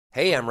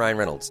Hey, I'm Ryan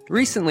Reynolds.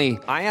 Recently,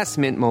 I asked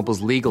Mint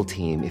Mobile's legal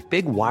team if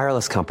big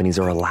wireless companies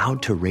are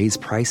allowed to raise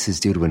prices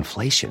due to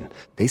inflation.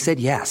 They said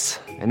yes.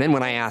 And then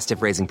when I asked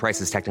if raising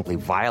prices technically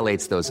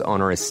violates those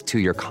onerous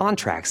two-year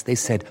contracts, they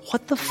said,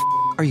 "What the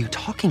are you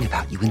talking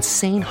about, you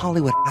insane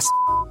Hollywood ass?"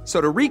 So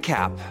to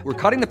recap,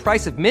 we're cutting the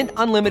price of Mint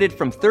Unlimited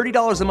from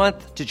 $30 a month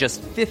to just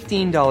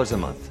 $15 a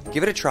month.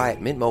 Give it a try at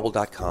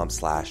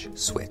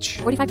mintmobile.com/switch.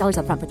 $45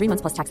 up front for 3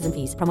 months plus taxes and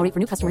fees. Promo rate for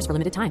new customers for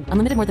limited time.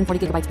 Unlimited more than 40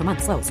 gigabytes per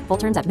month. Slows full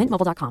terms at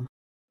mintmobile.com.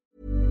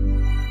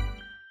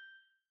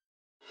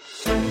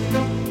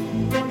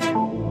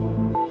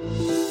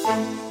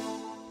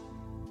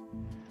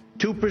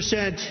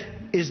 %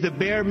 is the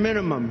bare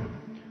minimum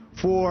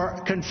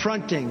for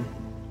confronting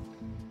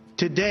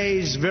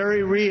today's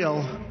very real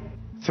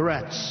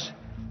threats.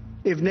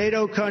 If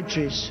NATO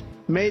countries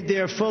made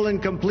their full and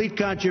complete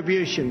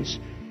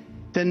contributions,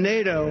 then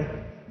NATO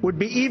would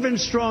be even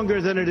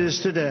stronger than it is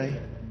today.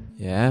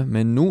 Ja,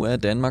 men nu er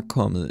Danmark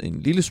kommet en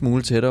lille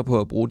smule tættere på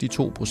at bruge de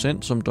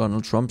 2%, som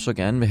Donald Trump så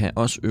gerne vil have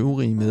os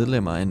øvrige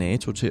medlemmer af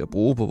NATO til at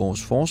bruge på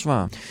vores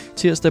forsvar.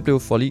 Tirsdag blev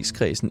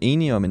forligskredsen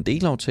enige om en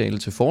delaftale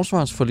til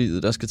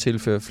forsvarsforliget, der skal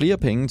tilføre flere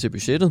penge til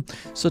budgettet,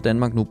 så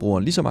Danmark nu bruger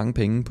lige så mange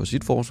penge på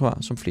sit forsvar,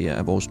 som flere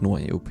af vores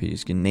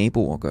nordeuropæiske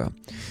naboer gør.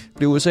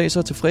 Bliver USA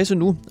så tilfredse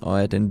nu,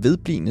 og er den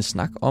vedblivende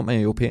snak om,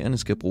 at europæerne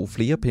skal bruge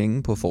flere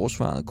penge på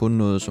forsvaret kun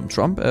noget, som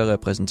Trump er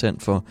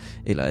repræsentant for,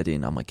 eller er det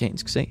en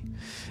amerikansk sag?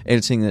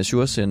 Altinget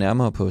Azure ser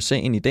nærmere på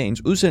sagen i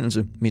dagens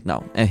udsendelse. Mit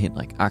navn er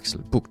Henrik Axel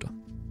Bugter.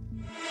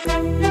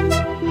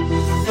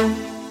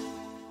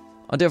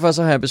 Og derfor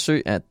så har jeg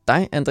besøg af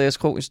dig, Andreas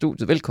Krog, i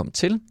studiet. Velkommen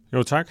til.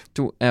 Jo, tak.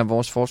 Du er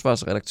vores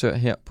forsvarsredaktør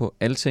her på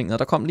Altinget, og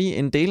der kom lige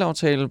en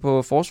delaftale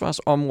på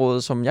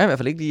forsvarsområdet, som jeg i hvert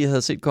fald ikke lige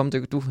havde set komme.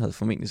 Du havde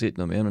formentlig set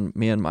noget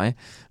mere end mig.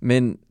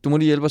 Men du må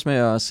lige hjælpe os med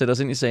at sætte os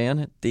ind i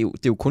sagerne. Det er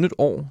jo kun et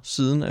år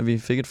siden, at vi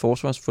fik et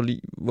forsvarsforlig.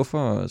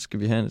 Hvorfor skal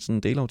vi have sådan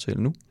en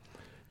delaftale nu?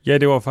 Ja,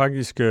 det var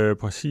faktisk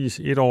præcis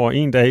 1 år,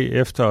 1 dag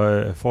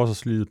efter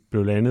forsvarsforliget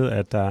blev landet,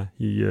 at der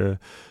i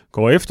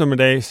går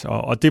eftermiddags,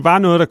 og det var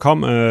noget, der kom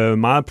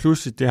meget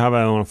pludseligt. Det har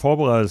været under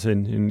forberedelse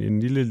en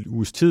lille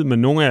uges tid, men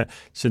nogle af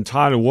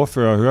centrale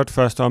ordfører hørte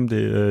først om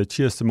det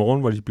tirsdag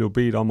morgen, hvor de blev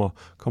bedt om at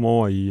komme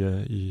over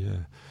i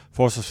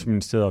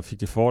Forsvarsministeriet og fik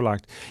det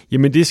forelagt.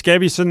 Jamen det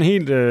skal vi sådan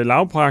helt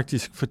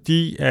lavpraktisk,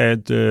 fordi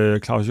at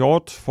Claus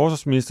Hjort,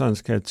 forsvarsministeren,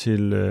 skal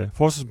til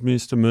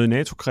forsvarsministermøde i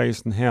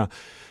NATO-kredsen her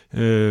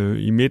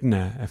i midten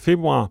af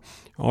februar,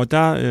 og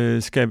der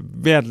skal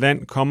hvert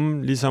land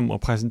komme ligesom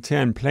og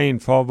præsentere en plan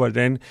for,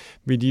 hvordan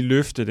vil de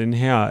løfte den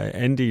her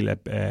andel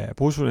af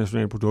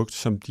bruttonationalprodukt,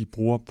 som de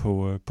bruger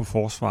på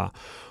forsvar.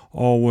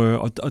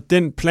 Og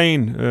den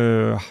plan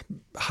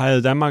har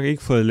Danmark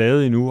ikke fået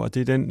lavet endnu, og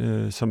det er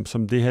den,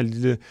 som det her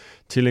lille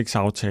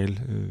tillægsaftale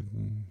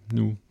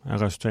nu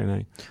er resultatet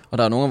af. Og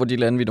der er nogle af de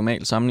lande, vi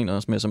normalt sammenligner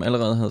os med, som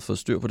allerede havde fået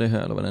styr på det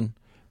her, eller hvordan?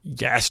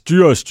 Ja,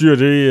 styr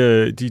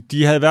det.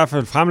 De havde i hvert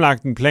fald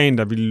fremlagt en plan,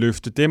 der ville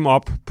løfte dem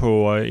op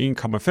på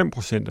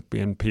 1,5% af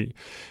BNP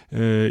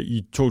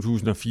i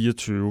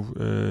 2024.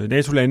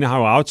 NATO-landene har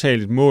jo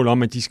aftalt et mål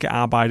om, at de skal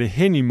arbejde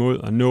hen imod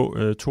at nå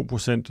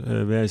 2%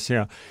 hver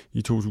især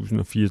i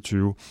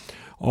 2024.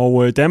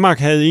 Og Danmark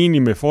havde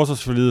egentlig med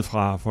forsvarsforliget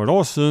for et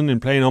år siden en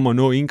plan om at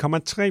nå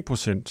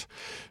 1,3%.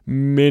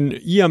 Men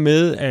i og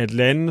med, at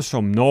lande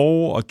som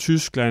Norge og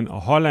Tyskland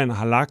og Holland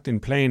har lagt en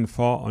plan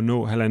for at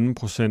nå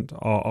 1,5%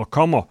 og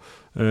kommer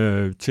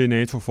til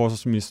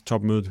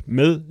NATO-forsvarsministertopmødet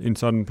med en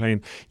sådan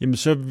plan, jamen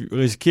så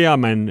risikerer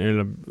man,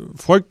 eller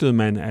frygtede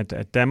man,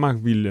 at Danmark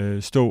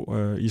ville stå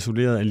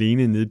isoleret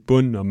alene nede i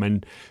bunden, og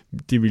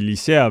det ville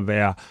især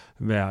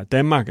være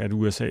Danmark, at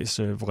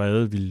USA's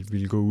vrede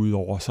ville gå ud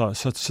over.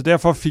 Så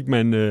derfor fik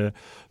man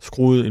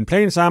skruet en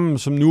plan sammen,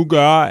 som nu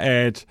gør,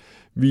 at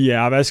vi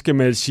er, hvad skal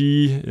man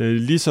sige,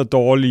 lige så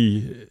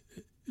dårlige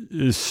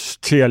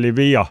til at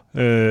levere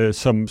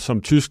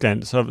som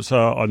Tyskland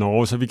og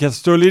Norge. Så vi kan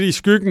stå lidt i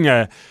skyggen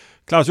af,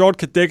 Claus Hjort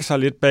kan dække sig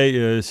lidt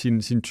bag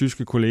sin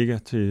tyske kollega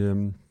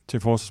til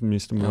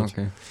forsvarsministermødet.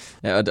 Okay.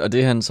 Ja, og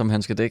det som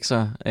han skal dække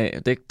sig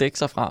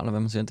fra, eller hvad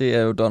man siger, det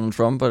er jo Donald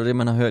Trump, og det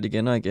man har hørt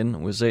igen og igen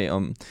USA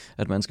om,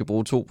 at man skal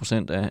bruge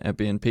 2% af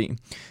BNP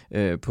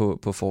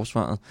på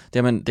forsvaret.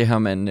 Det har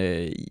man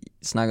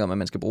snakket om, at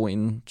man skal bruge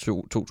inden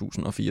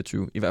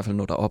 2024, i hvert fald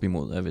når der op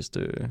imod af vist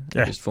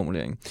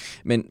formulering.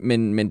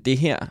 Men det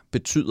her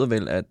betyder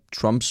vel, at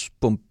Trumps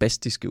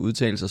bombastiske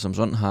udtalelser som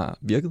sådan har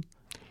virket?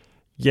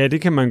 Ja,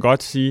 det kan man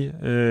godt sige.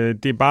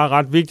 Det er bare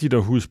ret vigtigt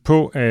at huske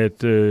på,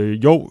 at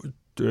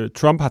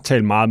Trump har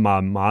talt meget,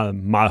 meget, meget,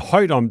 meget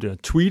højt om det,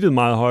 tweetet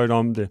meget højt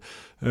om det,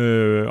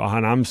 og har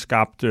nærmest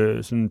skabt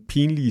sådan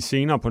pinlige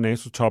scener på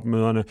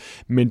NATO-topmøderne.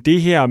 Men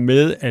det her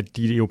med, at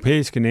de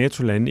europæiske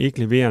NATO-lande ikke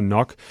leverer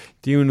nok,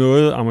 det er jo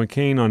noget,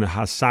 amerikanerne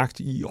har sagt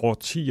i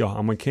årtier.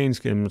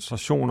 Amerikanske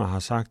administrationer har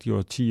sagt i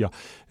årtier.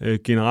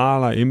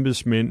 Generaler,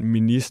 embedsmænd,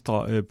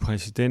 ministre,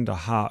 præsidenter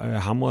har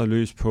hamret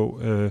løs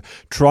på.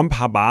 Trump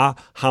har bare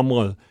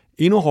hamret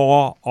endnu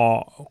hårdere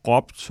og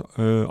råbt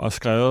og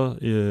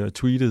skrevet,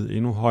 tweetet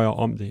endnu højere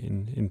om det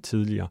end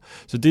tidligere.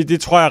 Så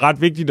det tror jeg er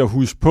ret vigtigt at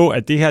huske på,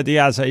 at det her, det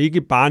er altså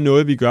ikke bare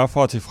noget, vi gør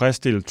for at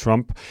tilfredsstille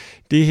Trump.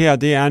 Det her,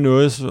 det er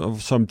noget,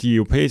 som de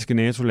europæiske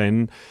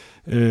NATO-lande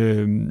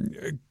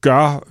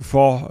gør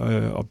for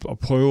at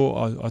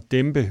prøve at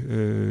dæmpe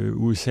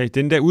USA.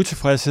 Den der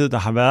utilfredshed, der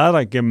har været der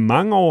igennem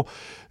mange år,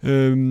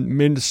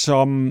 men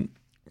som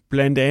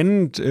blandt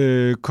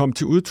andet kom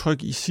til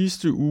udtryk i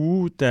sidste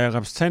uge, da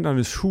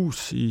repræsentanternes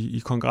hus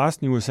i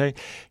kongressen i USA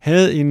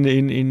havde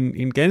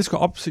en ganske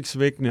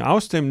opsigtsvækkende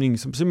afstemning,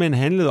 som simpelthen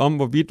handlede om,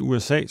 hvorvidt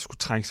USA skulle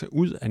trække sig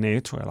ud af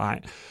NATO eller ej.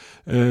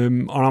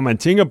 Og når man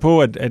tænker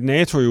på, at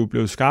NATO jo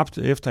blev skabt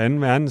efter 2.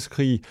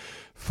 verdenskrig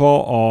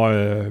for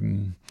at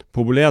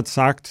populært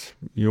sagt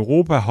i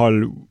Europa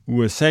holde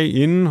USA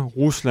inde,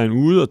 Rusland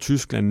ude og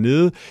Tyskland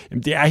nede,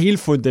 jamen det er hele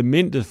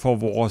fundamentet for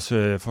vores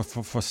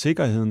for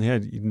sikkerheden her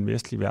i den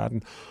vestlige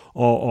verden.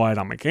 Og at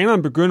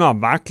amerikanerne begynder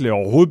at vakle og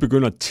overhovedet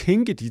begynder at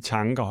tænke de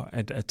tanker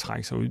at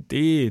trække sig ud,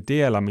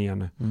 det er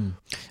alarmerende.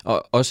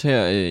 Og også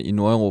her i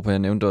Nordeuropa, jeg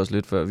nævnte også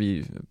lidt før,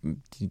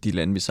 de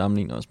lande, vi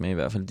sammenligner os med i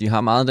hvert fald, de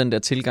har meget den der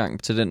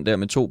tilgang til den der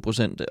med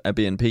 2% af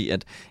BNP,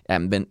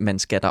 at man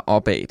skal der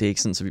opad. Det er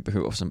ikke sådan, så vi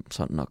behøver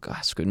sådan at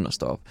skynde os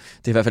op.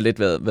 Det har i hvert fald lidt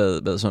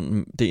været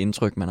sådan det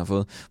indtryk, man har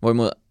fået.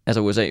 Hvorimod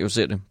altså USA jo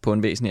ser det på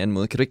en væsentlig anden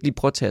måde. Kan du ikke lige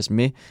prøve at tage os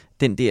med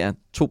den der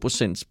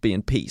 2%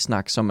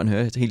 BNP-snak, som man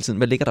hører hele tiden?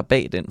 Hvad ligger der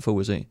bag den for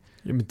USA?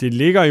 Jamen det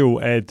ligger jo,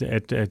 at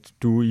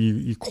du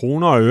i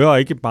kroner og øre,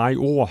 ikke bare i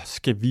ord,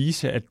 skal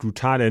vise, at du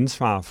tager et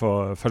ansvar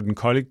for den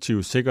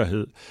kollektive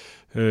sikkerhed.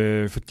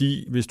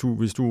 Fordi hvis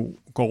du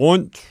går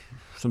rundt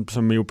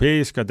som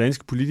europæiske og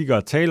danske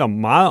politikere taler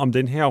meget om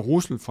den her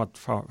russel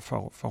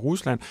fra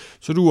Rusland,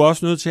 så er du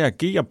også nødt til at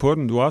agere på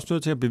den. Du er også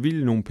nødt til at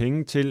bevilge nogle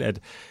penge til,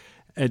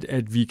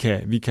 at vi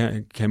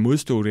kan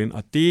modstå den.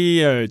 Og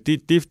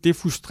det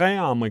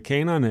frustrerer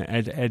amerikanerne,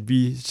 at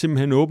vi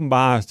simpelthen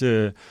åbenbart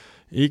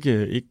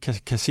ikke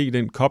kan se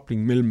den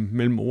kobling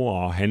mellem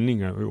ord og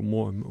handlinger,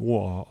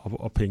 ord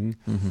og penge.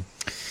 Mm-hmm.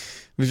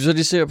 Hvis vi så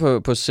lige ser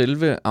på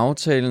selve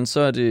aftalen, så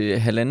er det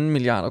 1,5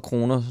 milliarder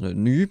kroner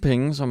nye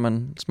penge, som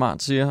man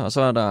smart siger, og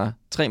så er der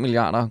 3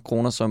 milliarder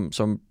kroner,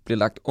 som bliver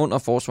lagt under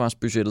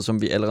forsvarsbudgettet,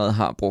 som vi allerede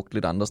har brugt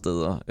lidt andre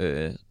steder,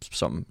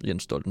 som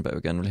Jens Stoltenberg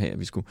jo gerne vil have, at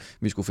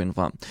vi skulle finde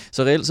frem.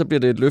 Så reelt så bliver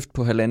det et løft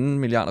på 1,5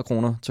 milliarder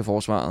kroner til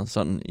forsvaret,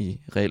 sådan i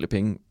reelle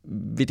penge.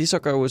 Vil det så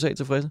gøre USA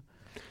tilfredse?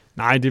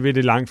 Nej, det vil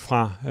det langt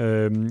fra.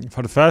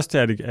 For det første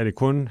er det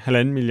kun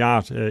 1,5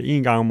 milliard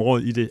en gang om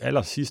året i det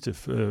allersidste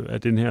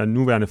af den her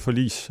nuværende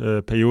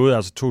forligsperiode,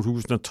 altså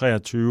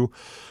 2023.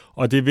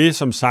 Og det vil,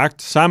 som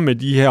sagt, sammen med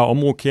de her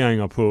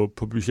omrokeringer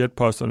på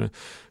budgetposterne,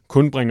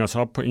 kun bringe os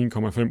op på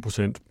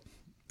 1,5%.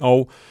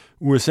 Og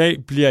USA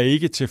bliver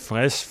ikke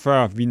tilfreds,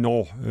 før vi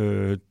når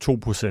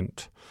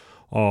 2%.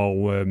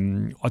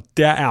 Og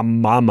der er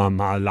meget, meget,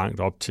 meget langt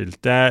op til.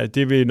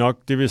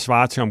 Det vil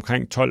svare til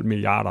omkring 12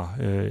 milliarder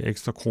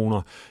ekstra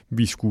kroner,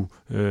 vi skulle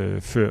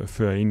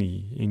føre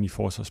ind i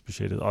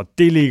forsvarsbudgettet. Og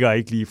det ligger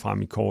ikke lige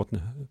frem i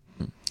kortene.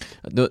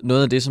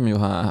 Noget af det, som jo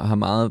har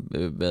meget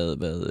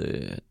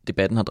været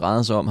debatten har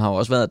drejet sig om, har jo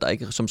også været, at der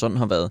ikke som sådan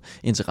har været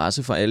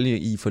interesse for alle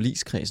i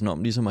forligskredsen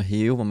om ligesom at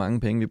hæve, hvor mange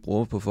penge vi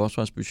bruger på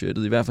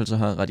forsvarsbudgettet. I hvert fald så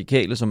har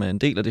Radikale, som er en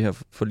del af det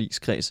her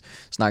forligskreds,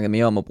 snakket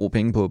mere om at bruge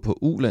penge på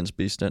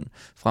ulandsbistand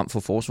frem for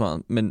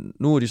forsvaret. Men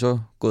nu er de så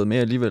gået med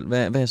alligevel.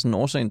 Hvad er sådan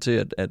årsagen til,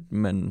 at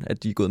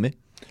de er gået med?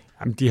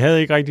 Jamen, de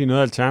havde ikke rigtig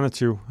noget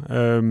alternativ.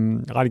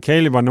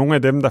 Radikale var nogle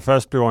af dem, der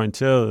først blev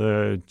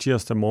orienteret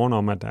tirsdag morgen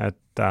om, at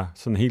der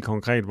sådan helt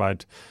konkret var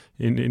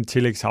en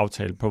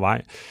tillægsaftale på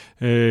vej.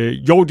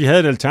 Jo, de havde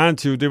et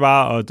alternativ, det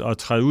var at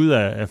træde ud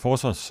af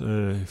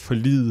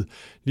forsvarsforliget,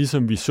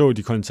 ligesom vi så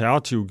de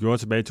konservative gjorde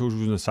tilbage i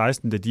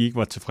 2016, da de ikke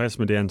var tilfredse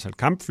med det antal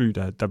kampfly,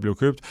 der blev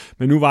købt.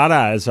 Men nu var der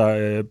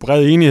altså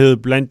bred enighed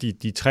blandt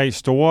de tre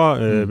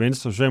store,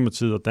 Venstre,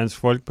 Socialdemokratiet og Dansk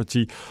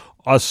Folkeparti,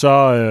 og så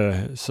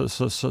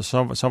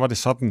var det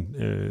sådan,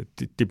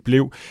 det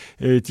blev.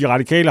 De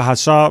radikale har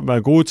så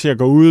været gode til at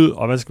gå ud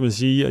og, hvad skal man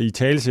sige, i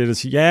talesæt og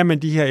sige, ja, men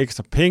de her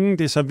ekstra penge,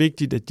 det er så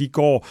vigtigt, at de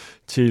går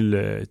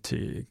til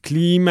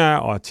klima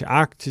og til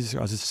Arktis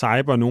og til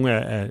cyber, nogle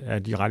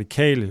af de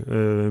radikale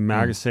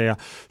mærkesager.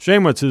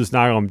 Socialdemokratiet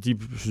snakker om, de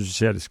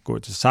synes, at det skal gå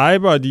til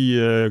cyber, og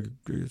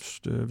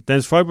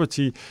Dansk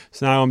Folkeparti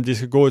snakker om, det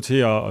skal gå til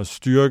at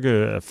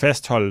styrke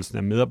fastholdelsen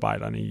af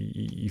medarbejderne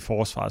i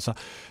forsvaret.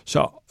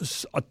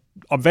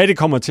 Og hvad det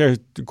kommer til at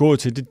gå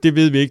til, det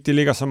ved vi ikke. Det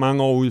ligger så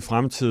mange år ude i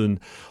fremtiden.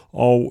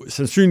 Og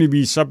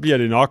sandsynligvis så bliver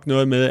det nok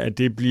noget med, at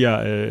det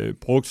bliver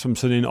brugt som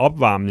sådan en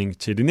opvarmning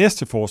til det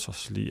næste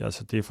forsvarsforlig.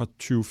 Altså det er fra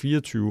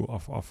 2024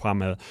 og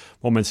fremad,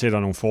 hvor man sætter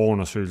nogle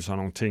forundersøgelser og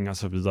nogle ting og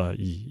så videre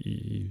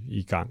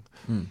i gang.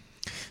 Mm.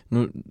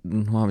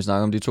 Nu har vi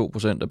snakket om de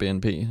 2% af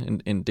BNP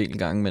en del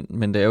gange,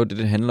 men det er jo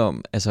det handler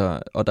om, altså,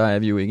 og der er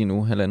vi jo ikke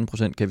endnu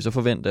 1,5%. Kan vi så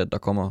forvente, at der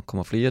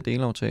kommer flere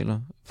delaftaler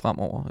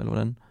fremover, eller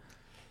hvordan?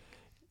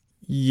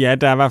 Ja,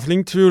 der er i hvert fald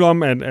ingen tvivl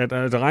om,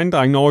 at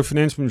regndrengen over i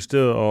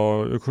Finansministeriet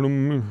og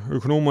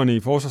økonomerne i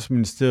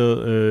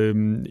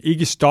Forsvarsministeriet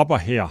ikke stopper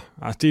her.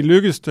 Altså, det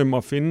lykkedes dem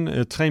at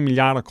finde 3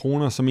 milliarder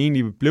kroner, som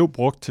egentlig blev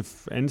brugt til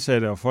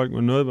ansatte og folk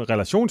med noget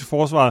relation til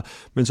forsvaret,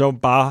 men så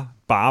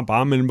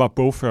bare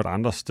bogført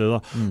andre steder.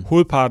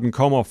 Hovedparten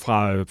kommer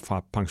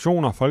fra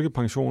pensioner,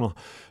 folkepensioner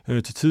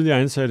til tidligere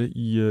ansatte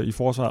i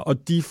forsvaret,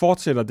 og de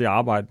fortsætter det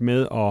arbejde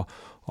med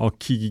at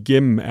kigge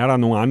igennem, er der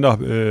nogle andre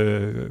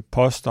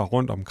poster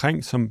rundt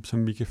omkring,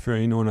 som vi kan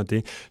føre ind under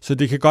det. Så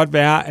det kan godt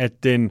være,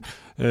 at den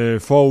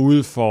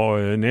forud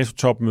for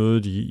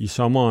NATO-topmødet i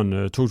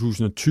sommeren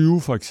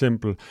 2020 for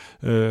eksempel,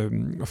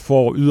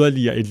 får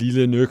yderligere et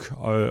lille nyk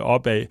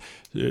opad.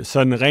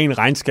 Sådan rent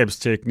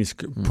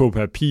regnskabsteknisk på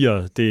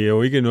papiret. Det er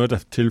jo ikke noget, der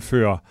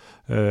tilfører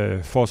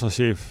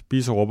forsvarschef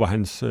Bisserup og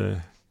hans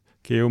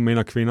gave mænd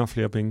og kvinder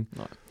flere penge.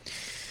 Nej.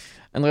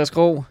 Andreas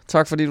Grov,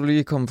 tak fordi du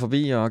lige kom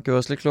forbi og gjorde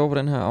os lidt klogere på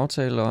den her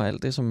aftale og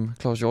alt det, som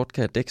Claus Hjort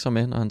kan dække sig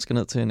med, når han skal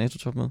ned til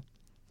NATO-topmødet.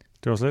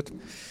 Det var slet.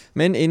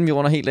 Men inden vi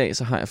runder helt af,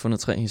 så har jeg fundet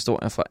 3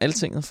 historier fra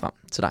Altinget frem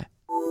til dig.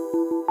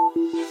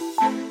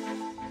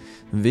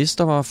 Hvis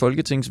der var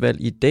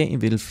folketingsvalg i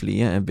dag, ville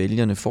flere af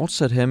vælgerne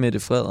fortsat have Mette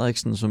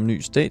Frederiksen som ny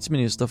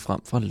statsminister frem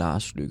for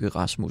Lars Løkke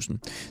Rasmussen.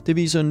 Det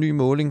viser en ny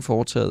måling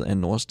foretaget af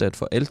Norstat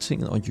for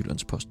Altinget og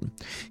Jyllandsposten.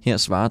 Her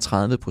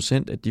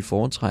svarer 30%, at de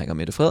foretrækker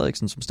Mette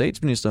Frederiksen som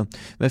statsminister.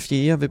 Hver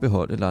fjerde vil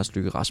beholde Lars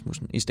Løkke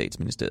Rasmussen i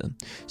statsministeriet.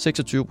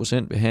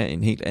 26% vil have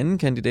en helt anden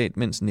kandidat,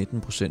 mens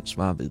 19%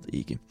 svarer ved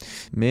ikke.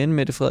 Men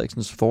Mette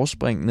Frederiksens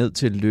forspring ned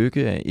til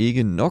Løkke er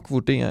ikke nok,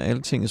 vurderer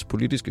Altingets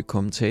politiske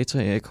kommentator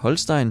Erik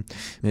Holstein.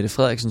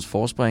 Mette Frederiksens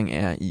forspring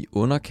er i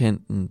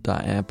underkanten. Der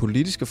er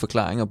politiske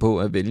forklaringer på,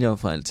 at vælgere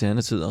fra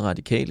Alternativet og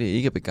Radikale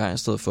ikke er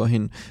begejstrede for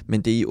hende,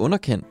 men det er i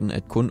underkanten,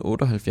 at kun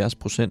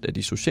 78% af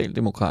de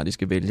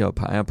socialdemokratiske vælgere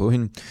peger på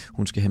hende.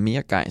 Hun skal have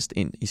mere gejst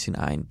ind i sin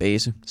egen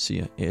base,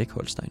 siger Erik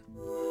Holstein.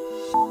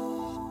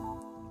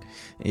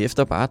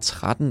 Efter bare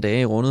 13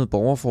 dage rundede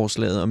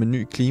borgerforslaget om en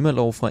ny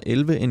klimalov fra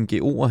 11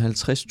 NGO'er og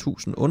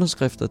 50.000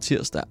 underskrifter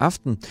tirsdag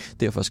aften.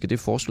 Derfor skal det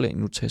forslag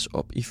nu tages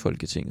op i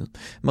Folketinget.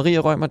 Maria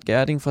Rømert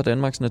Gerding fra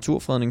Danmarks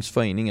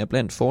Naturfredningsforening er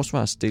blandt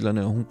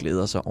forsvarsstillerne, og hun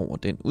glæder sig over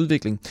den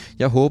udvikling.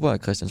 Jeg håber,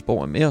 at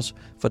Christiansborg er med os,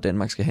 for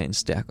Danmark skal have en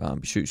stærk og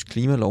ambitiøs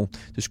klimalov.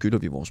 Det skylder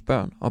vi vores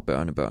børn og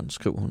børnebørn,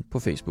 skriver hun på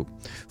Facebook.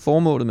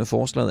 Formålet med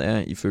forslaget er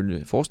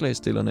ifølge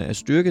forslagsstillerne at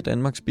styrke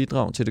Danmarks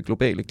bidrag til det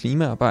globale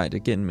klimaarbejde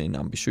gennem en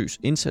ambitiøs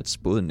indsats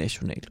både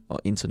nationalt og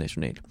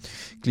internationalt.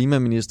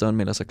 Klimaministeren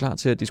melder sig klar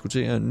til at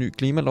diskutere en ny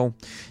klimalov.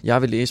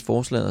 Jeg vil læse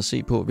forslaget og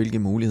se på, hvilke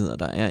muligheder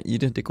der er i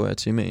det. Det går jeg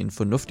til med en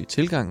fornuftig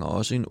tilgang og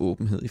også en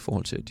åbenhed i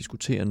forhold til at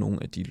diskutere nogle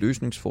af de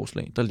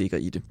løsningsforslag, der ligger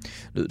i det,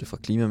 lød det fra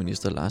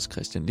klimaminister Lars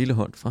Christian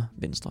Lilleholt fra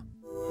Venstre.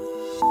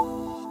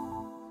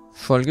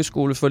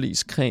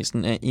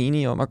 Folkeskoleforligskredsen er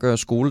enige om at gøre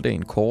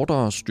skoledagen kortere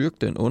og styrke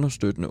den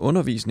understøttende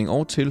undervisning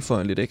og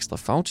tilføje lidt ekstra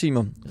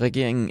fagtimer.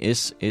 Regeringen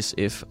S,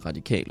 SF,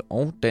 Radikal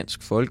og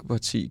Dansk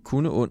Folkeparti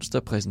kunne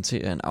onsdag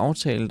præsentere en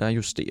aftale, der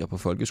justerer på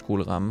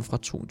folkeskolerammen fra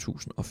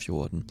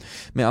 2014.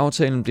 Med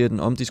aftalen bliver den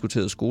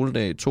omdiskuterede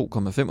skoledag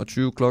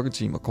 2,25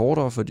 klokketimer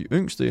kortere for de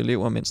yngste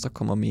elever, mens der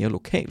kommer mere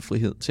lokal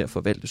frihed til at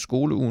forvalte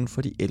skoleugen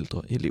for de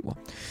ældre elever.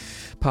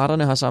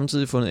 Parterne har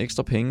samtidig fundet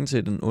ekstra penge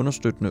til den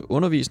understøttende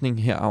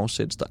undervisning. Her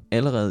afsættes der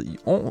allerede i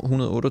år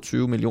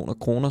 128 millioner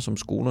kroner, som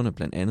skolerne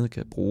blandt andet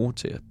kan bruge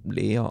til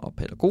lærere og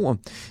pædagoger.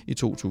 I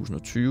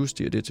 2020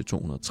 stiger det til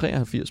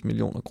 283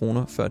 millioner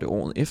kroner, før det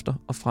året efter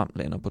og frem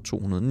lander på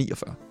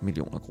 249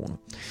 millioner kroner.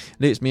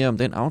 Læs mere om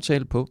den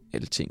aftale på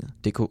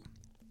altinget.dk.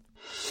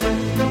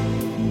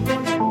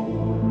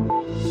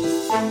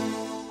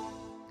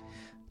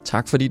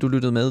 Tak fordi du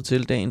lyttede med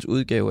til dagens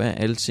udgave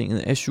af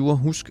Altinget Azure.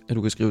 Husk, at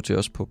du kan skrive til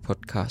os på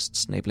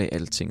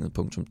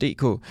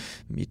podcast@altinget.dk.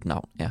 Mit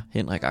navn er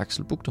Henrik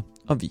Axel Bugter,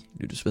 og vi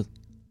lyttes ved.